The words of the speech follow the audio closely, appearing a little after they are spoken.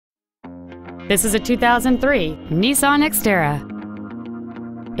This is a 2003 Nissan Xterra.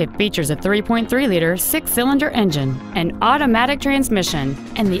 It features a 3.3-liter six-cylinder engine, an automatic transmission,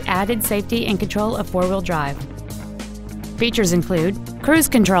 and the added safety and control of four-wheel drive. Features include cruise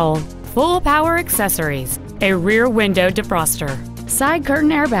control, full power accessories, a rear window defroster, side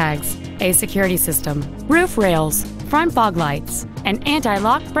curtain airbags, a security system, roof rails, front fog lights, an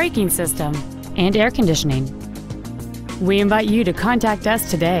anti-lock braking system, and air conditioning. We invite you to contact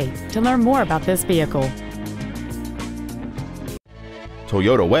us today to learn more about this vehicle.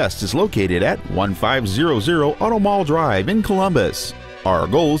 Toyota West is located at 1500 Auto Mall Drive in Columbus. Our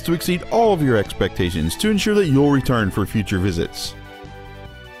goal is to exceed all of your expectations to ensure that you'll return for future visits.